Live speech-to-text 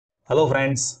Hello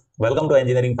friends, welcome to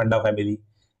Engineering Funda family.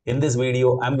 In this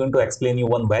video, I am going to explain you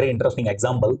one very interesting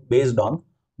example based on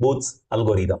Booth's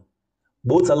algorithm.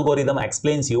 Booth's algorithm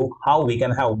explains you how we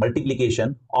can have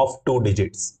multiplication of two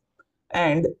digits.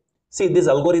 And see, this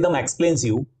algorithm explains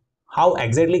you how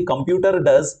exactly computer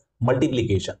does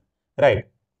multiplication, right?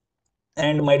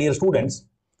 And my dear students,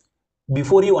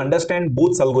 before you understand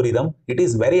Booth's algorithm, it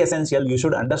is very essential you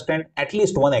should understand at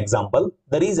least one example.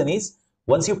 The reason is,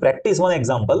 once you practice one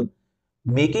example,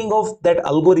 making of that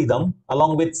algorithm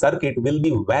along with circuit will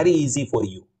be very easy for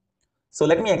you. So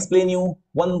let me explain you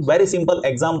one very simple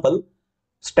example,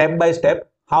 step by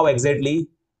step, how exactly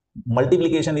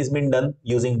multiplication is being done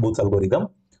using Booth's algorithm.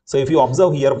 So if you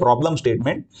observe here problem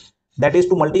statement, that is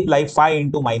to multiply 5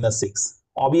 into minus 6.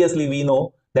 Obviously we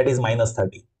know that is minus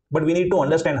 30. But we need to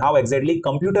understand how exactly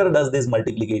computer does this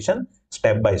multiplication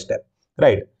step by step,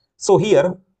 right? So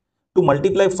here to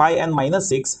multiply 5 and minus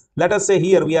 6, let us say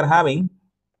here we are having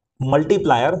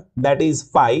multiplier, that is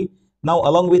 5. Now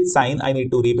along with sign I need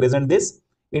to represent this.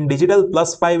 In digital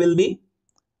plus 5 will be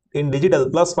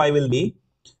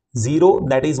 0,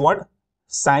 that is what?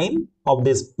 Sign of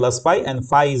this plus 5, and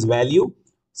 5 is value.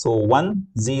 So 1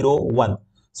 0 1.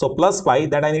 So plus 5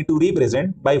 that I need to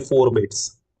represent by 4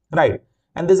 bits, right?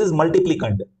 And this is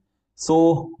multiplicand.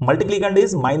 So multiplicand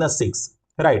is minus 6,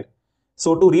 right?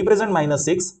 So to represent minus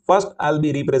 6, first I'll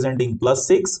be representing plus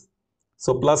 6.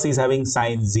 So plus is having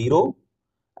sign 0,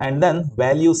 and then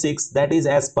value 6, that is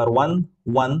as per 1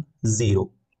 1 0.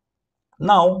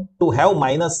 Now to have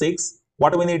minus 6,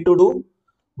 what we need to do?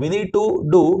 We need to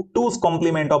do 2's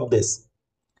complement of this.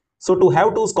 So to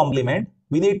have 2's complement,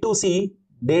 we need to see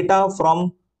data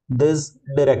from this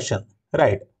direction,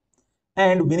 right?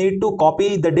 And we need to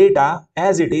copy the data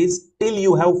as it is till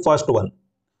you have first one.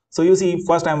 So you see,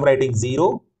 first I'm writing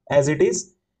 0 as it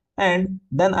is, and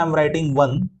then I'm writing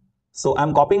 1. So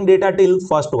I'm copying data till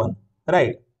first one,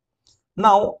 right?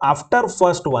 Now after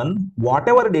first one,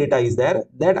 whatever data is there,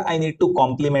 that I need to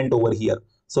complement over here.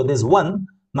 So this 1,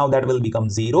 now that will become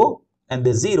 0, and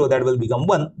this 0, that will become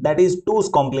 1. That is 2's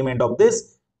complement of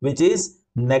this, which is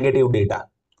negative data.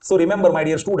 So remember, my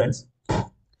dear students,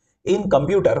 in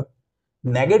computer,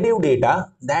 negative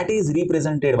data, that is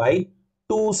represented by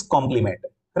 2's complement,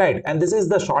 right? And this is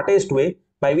the shortest way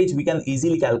by which we can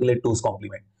easily calculate 2's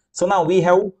complement. So now we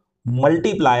have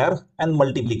multiplier and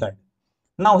multiplicand.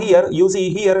 Now here you see,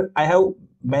 here I have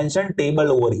mentioned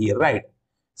table over here, right?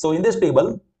 So in this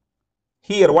table,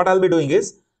 here what I'll be doing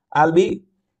is I'll be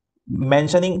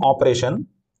mentioning operation,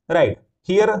 right?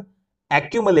 Here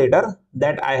accumulator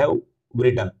that I have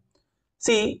written.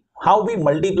 See how we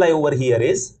multiply over here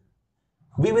is,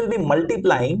 we will be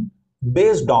multiplying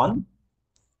based on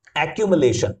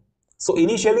accumulation. So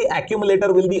initially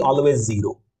accumulator will be always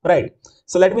 0, right?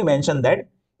 So let me mention that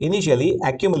initially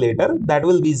accumulator, that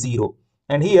will be 0.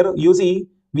 And here you see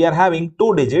we are having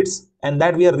 2 digits, and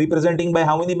that we are representing by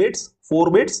how many bits? 4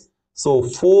 bits. So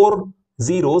 4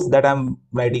 zeros that I'm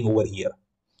writing over here.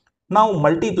 Now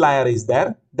multiplier is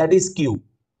there, that is Q.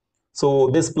 So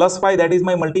this plus 5, that is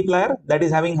my multiplier, that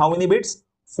is having how many bits?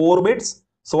 4 bits.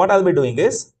 So what I'll be doing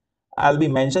is, I'll be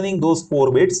mentioning those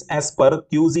 4 bits as per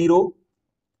Q0,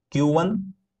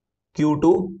 Q1,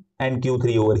 Q2 and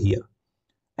Q3 over here.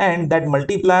 And that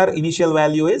multiplier initial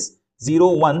value is 0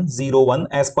 1 0 1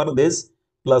 as per this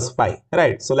plus 5,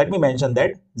 right? So let me mention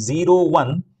that 0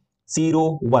 1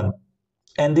 0 1.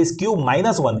 And this Q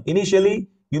minus 1, initially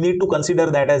you need to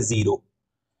consider that as 0.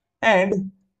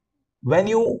 And when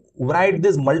you write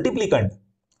this multiplicand,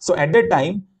 so at that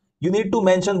time you need to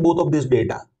mention both of this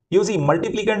data. You see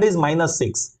multiplicand is minus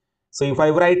 6. So if I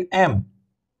write M,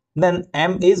 then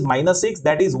M is minus 6,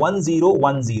 that is 1 0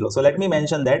 1 0. So let me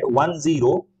mention that 1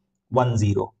 0 1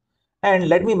 0. And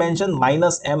let me mention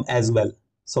minus M as well.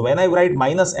 So when I write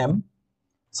minus M,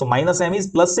 so minus M is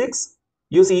plus 6.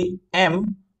 You see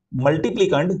M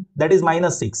multiplicand, that is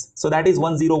minus 6. So that is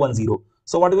 1 0 1 0.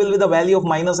 So what will be the value of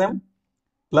minus M?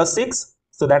 Plus 6.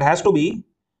 So that has to be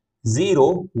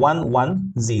 0 1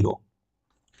 1 0.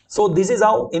 So this is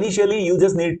how initially you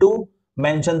just need to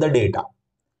mention the data.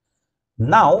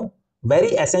 Now very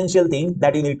essential thing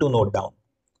that you need to note down,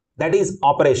 that is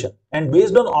operation, and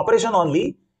based on operation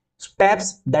only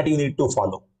steps that you need to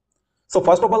follow. So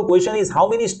first of all, question is how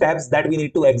many steps that we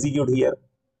need to execute here.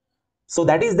 So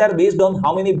that is there based on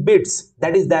how many bits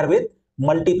that is there with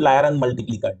multiplier and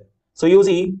multiplicand. So you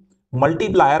see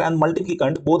multiplier and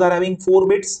multiplicand both are having 4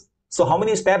 bits. So how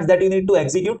many steps that you need to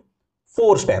execute?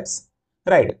 4 steps,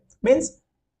 right? Means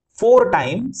 4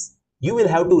 times you will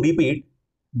have to repeat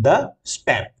the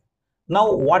step.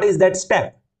 Now what is that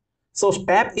step? So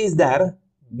step is there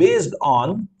based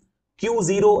on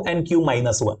Q0 and Q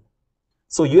minus 1.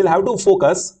 So you will have to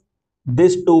focus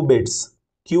these two bits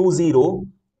Q0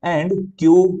 and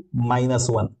Q minus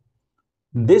 1.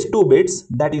 These two bits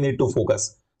that you need to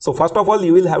focus. So first of all,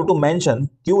 you will have to mention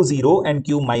Q0 and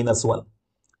Q minus 1.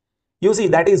 You see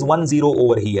that is 1 0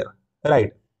 over here,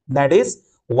 right? That is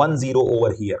 1 0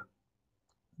 over here.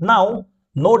 Now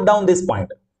note down this point.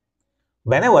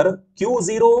 Whenever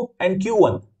Q0 and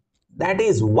Q1 that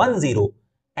is 1 0,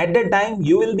 at that time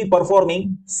you will be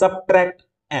performing subtract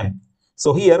M.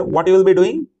 So here what you will be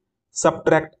doing?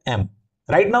 Subtract M.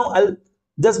 Right now I'll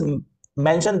just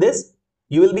mention this.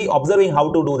 You will be observing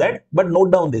how to do that, but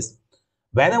note down this.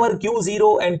 Whenever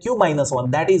Q0 and Q minus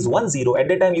 1 that is 1 0, at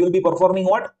that time you will be performing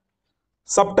what?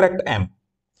 Subtract M.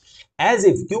 As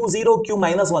if Q0 Q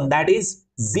minus 1 that is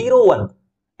 0 1,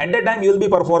 at that time you will be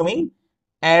performing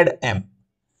add M.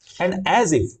 And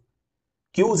as if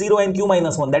Q0 and Q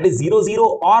minus 1 that is 0 0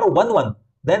 or 1 1,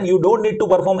 then you don't need to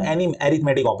perform any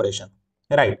arithmetic operation,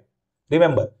 right?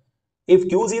 Remember, if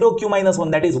Q0 Q minus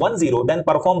 1 that is 1 0, then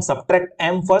perform subtract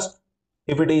M first.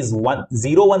 If it is 1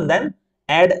 0 1, then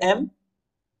add M.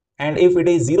 And if it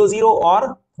is 0 0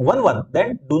 or 1 1,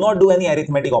 then do not do any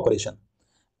arithmetic operation.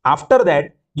 After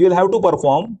that, you will have to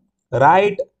perform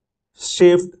right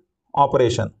shift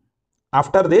operation.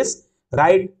 After this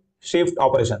right shift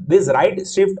operation, this right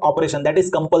shift operation that is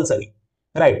compulsory,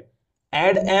 right?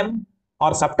 Add M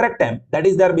or subtract M, that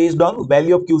is there based on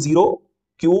value of Q0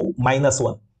 Q minus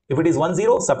 1. If it is 1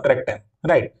 0, subtract M,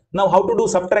 right? Now how to do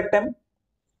subtract M?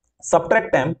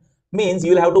 Subtract M means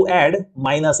you will have to add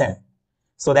minus M.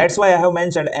 So that's why I have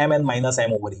mentioned M and minus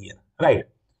M over here, right?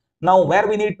 Now where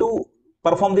we need to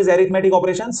perform this arithmetic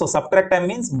operation? So subtract M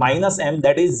means minus M,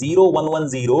 that is 0 1 1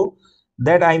 0,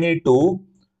 that I need to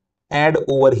add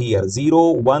over here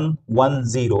 0 1 1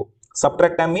 0.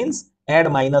 Subtract M means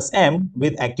add minus M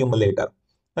with accumulator,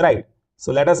 right?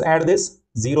 So let us add this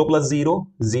 0 plus 0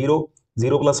 0,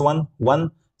 0 plus 1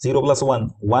 1, 0 plus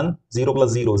 1 1, 0 plus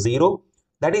 0 0.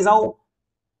 That is how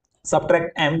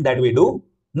subtract M that we do.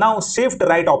 Now shift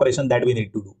right operation that we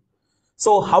need to do.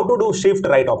 So how to do shift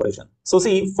right operation? So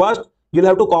see, first you'll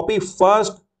have to copy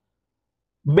first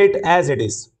bit as it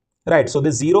is, right? So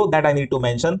this 0 that I need to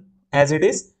mention as it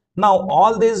is. Now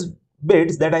all these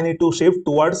bits that I need to shift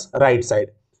towards right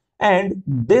side, and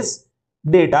this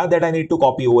data that I need to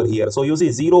copy over here. So you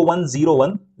see 0 1 0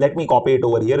 1, let me copy it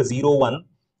over here 0 1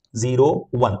 0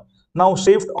 1. Now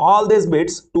shift all these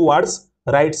bits towards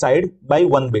right side by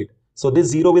one bit. So this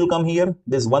 0 will come here,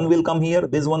 this 1 will come here,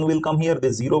 this 1 will come here,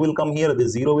 this 0 will come here,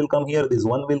 this 0 will come here, this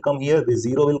 1 will come here, this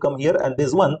 0 will come here, and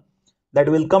this 1 that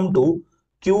will come to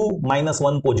Q minus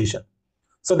 1 position.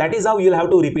 So that is how you'll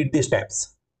have to repeat these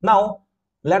steps. Now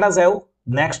let us have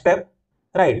next step,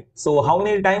 right? So how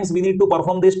many times we need to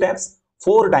perform these steps?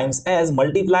 4 times, as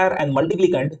multiplier and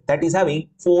multiplicand that is having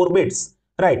 4 bits,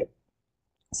 right?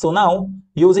 So now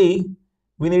you see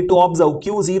we need to observe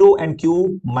Q0 and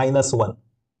Q minus 1.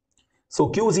 So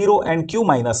Q0 and Q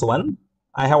minus 1,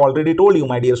 I have already told you,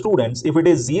 my dear students, if it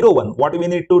is 0 1, what we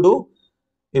need to do?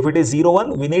 If it is 0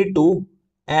 1, we need to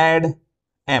add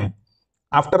M.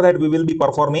 After that we will be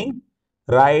performing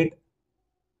right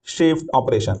shift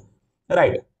operation,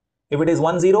 right? If it is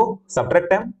 1 0,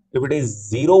 subtract M. If it is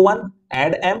 0 1,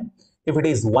 add M. If it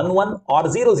is 1 1 or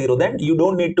 0 0, then you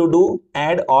don't need to do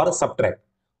add or subtract,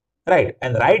 right?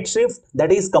 And right shift,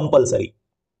 that is compulsory.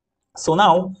 So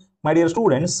now my dear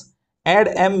students, add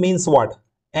M means what?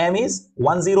 M is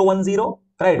 1 0 1 0,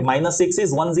 right? Minus 6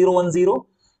 is 1 0 1 0.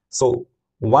 So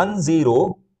 1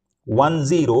 0 1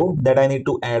 0 that I need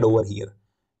to add over here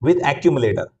with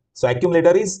accumulator. So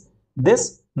accumulator is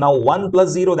this. Now 1 plus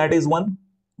 0 that is 1.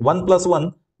 1 plus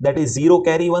 1 that is 0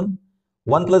 carry 1.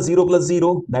 1 plus 0 plus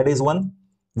 0 that is 1.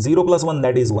 0 plus 1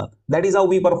 that is 1. That is how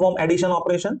we perform addition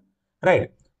operation,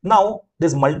 right? Now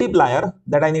this multiplier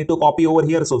that I need to copy over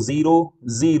here. So 0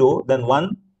 0, then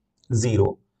 1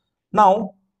 0.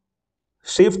 Now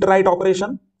shift right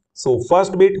operation. So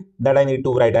first bit that I need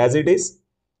to write as it is.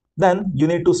 Then you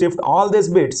need to shift all these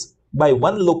bits by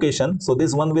one location. So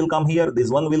this 1 will come here, this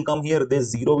 1 will come here,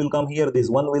 this 0 will come here, this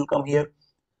 1 will come here,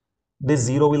 this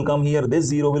 0 will come here, this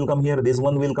 0 will come here, this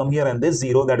 1 will come here, and this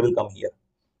 0 that will come here.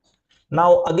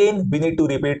 Now again we need to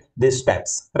repeat these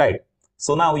steps, right?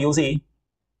 So now you see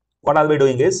what I'll be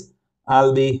doing is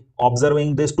I'll be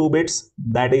observing these two bits,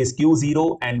 that is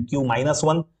Q0 and Q minus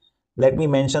 1. Let me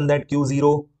mention that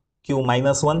Q0 Q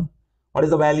minus 1. What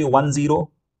is the value? 1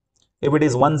 0. If it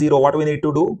is 1 0, what we need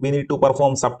to do? We need to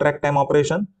perform subtract M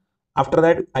operation. After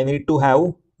that I need to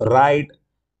have right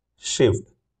shift,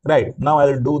 right? Now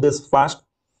I'll do this fast.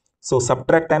 So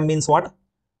subtract M means what?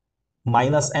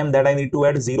 Minus M that I need to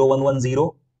add 0 1 1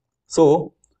 0.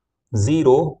 So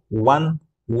 0, 1,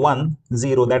 1,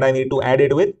 0, that I need to add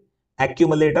it with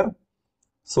accumulator.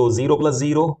 So 0 plus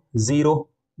 0, 0,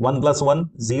 1 plus 1,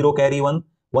 0 carry 1,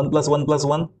 1 plus 1 plus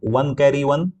 1, 1 carry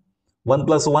 1, 1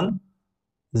 plus 1,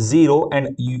 0,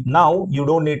 and now you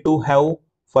don't need to have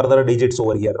further digits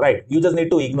over here, right? You just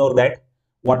need to ignore that,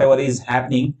 whatever is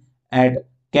happening at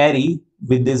carry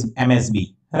with this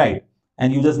MSB, right?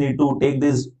 And you just need to take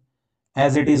this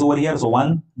as it is over here. So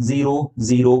 1, 0,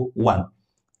 0, 1.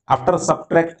 After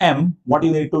subtract M, what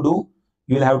you need to do?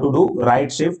 You will have to do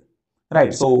right shift,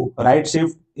 right? So right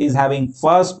shift is having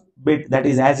first bit that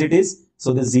is as it is.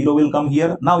 So this 0 will come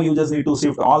here. Now you just need to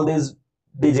shift all these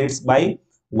digits by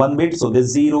one bit. So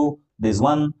this 0, this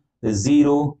 1, this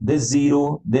 0, this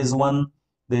 0, this 1,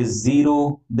 this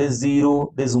 0, this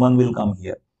 0, this 1 will come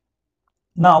here.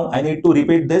 Now I need to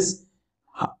repeat this.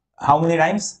 How many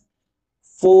times?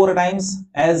 4 times,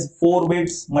 as 4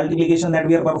 bits multiplication that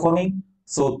we are performing.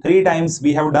 So 3 times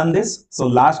we have done this. So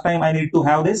last time I need to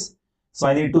have this. So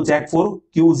I need to check for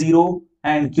Q0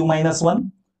 and Q minus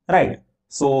 1, right?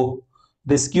 So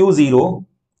this Q0,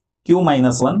 Q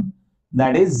minus 1,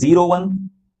 that is 0, 1,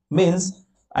 means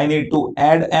I need to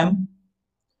add M.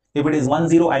 If it is 1,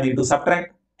 0, I need to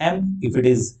subtract M. If it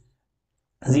is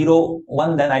 0,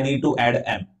 1, then I need to add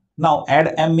M. Now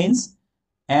add M means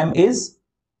M is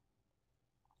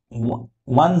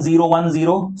 1, 0, 1,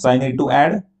 0. So I need to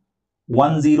add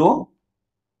 1, 0,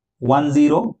 1,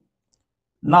 0.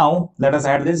 Now let us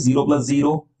add this 0 plus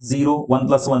 0, 0, 1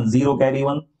 plus 1, 0 carry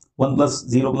 1, 1 plus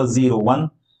 0 plus 0,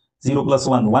 1, 0 plus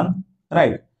 1, 1,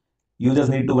 right? You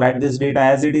just need to write this data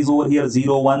as it is over here,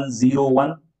 0, 1, 0,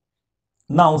 1.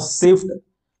 Now shift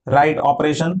right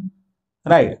operation,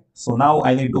 right? So now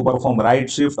I need to perform right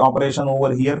shift operation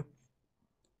over here.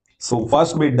 So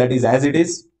first bit that is as it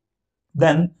is,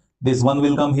 then this 1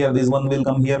 will come here, this 1 will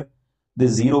come here,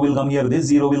 this 0 will come here, this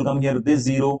 0 will come here, this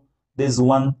 0, this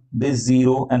 1, this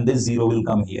 0, and this 0 will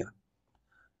come here.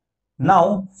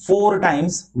 Now 4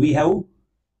 times we have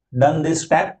done this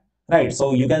step, right?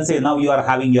 So you can say now you are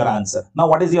having your answer. Now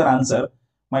what is your answer,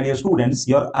 my dear students?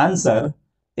 Your answer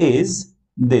is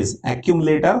this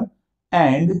accumulator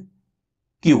and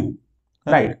Q,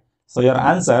 right? So your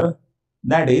answer,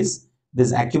 that is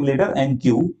this accumulator and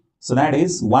Q. So that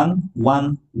is 1,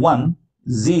 1, 1,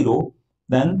 0,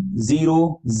 then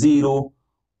 0, 0,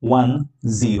 1,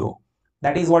 0.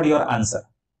 That is what your answer.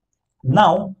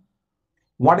 Now,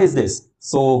 what is this?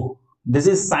 So this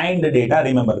is signed data,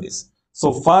 remember this.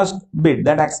 So first bit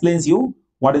that explains you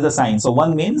what is the sign. So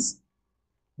 1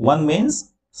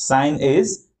 means sign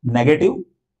is negative,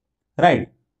 right?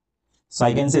 So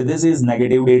I can say this is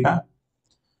negative data.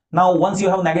 Now once you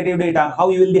have negative data, how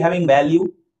you will be having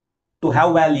value? To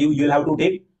have value, you will have to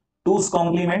take 2's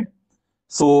complement.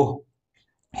 So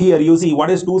here you see what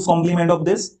is 2's complement of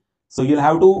this. So you'll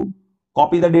have to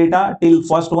copy the data till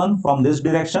first one from this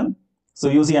direction. So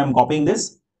you see I'm copying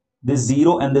this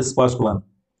 0 and this first one.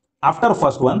 After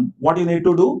first one, what you need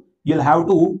to do? You'll have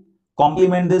to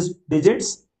complement these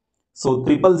digits. So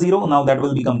 000, now that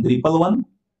will become 111,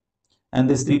 and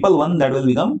this 111, that will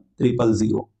become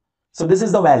 000. So this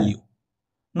is the value.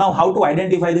 Now how to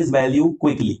identify this value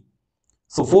quickly?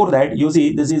 So for that, you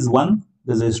see this is 1,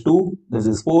 this is 2, this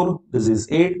is 4, this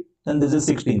is 8, and this is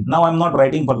 16. Now I'm not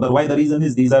writing further. Why? The reason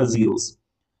is these are zeros.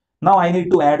 Now I need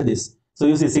to add this. So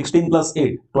you see 16 plus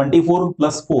 8, 24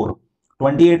 plus 4,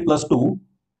 28 plus 2,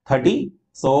 30.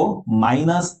 So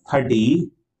minus 30,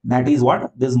 that is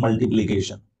what? This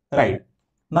multiplication, right?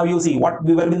 Now you see what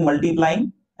we were been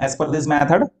multiplying as per this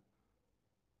method.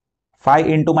 5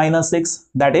 into minus 6,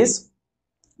 that is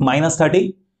minus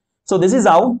 30. So this is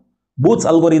how Booth's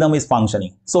algorithm is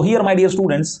functioning. So here, my dear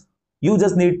students, you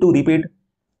just need to repeat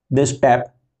this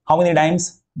step. How many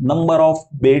times? Number of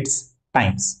bits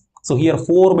times. So here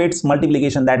 4 bits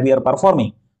multiplication that we are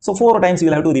performing. So 4 times you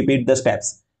will have to repeat the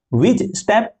steps. Which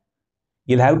step?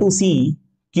 You'll have to see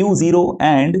Q0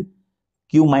 and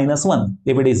Q minus 1.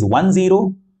 If it is 1,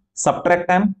 0, subtract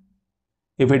M.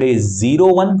 If it is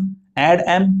 0, 1, add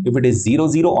M. If it is 0,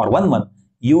 0 or 1, 1,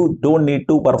 you don't need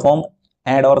to perform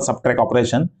add or subtract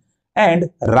operation. And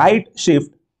right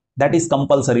shift, that is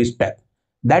compulsory step.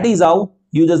 That is how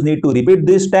you just need to repeat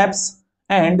these steps,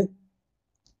 and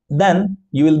then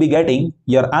you will be getting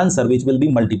your answer, which will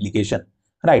be multiplication,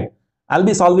 right? I'll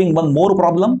be solving one more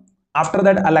problem. After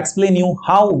that, I'll explain you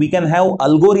how we can have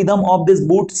algorithm of this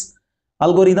Booth's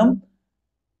algorithm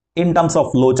in terms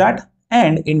of flowchart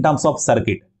and in terms of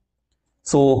circuit.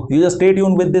 So you just stay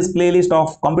tuned with this playlist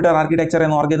of computer architecture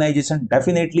and organization.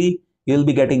 Definitely you will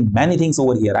be getting many things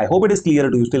over here. I hope it is clear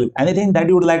to you. Still anything that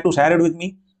you would like to share it with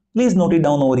me, please note it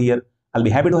down over here. I'll be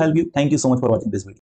happy to help you. Thank you so much for watching this video.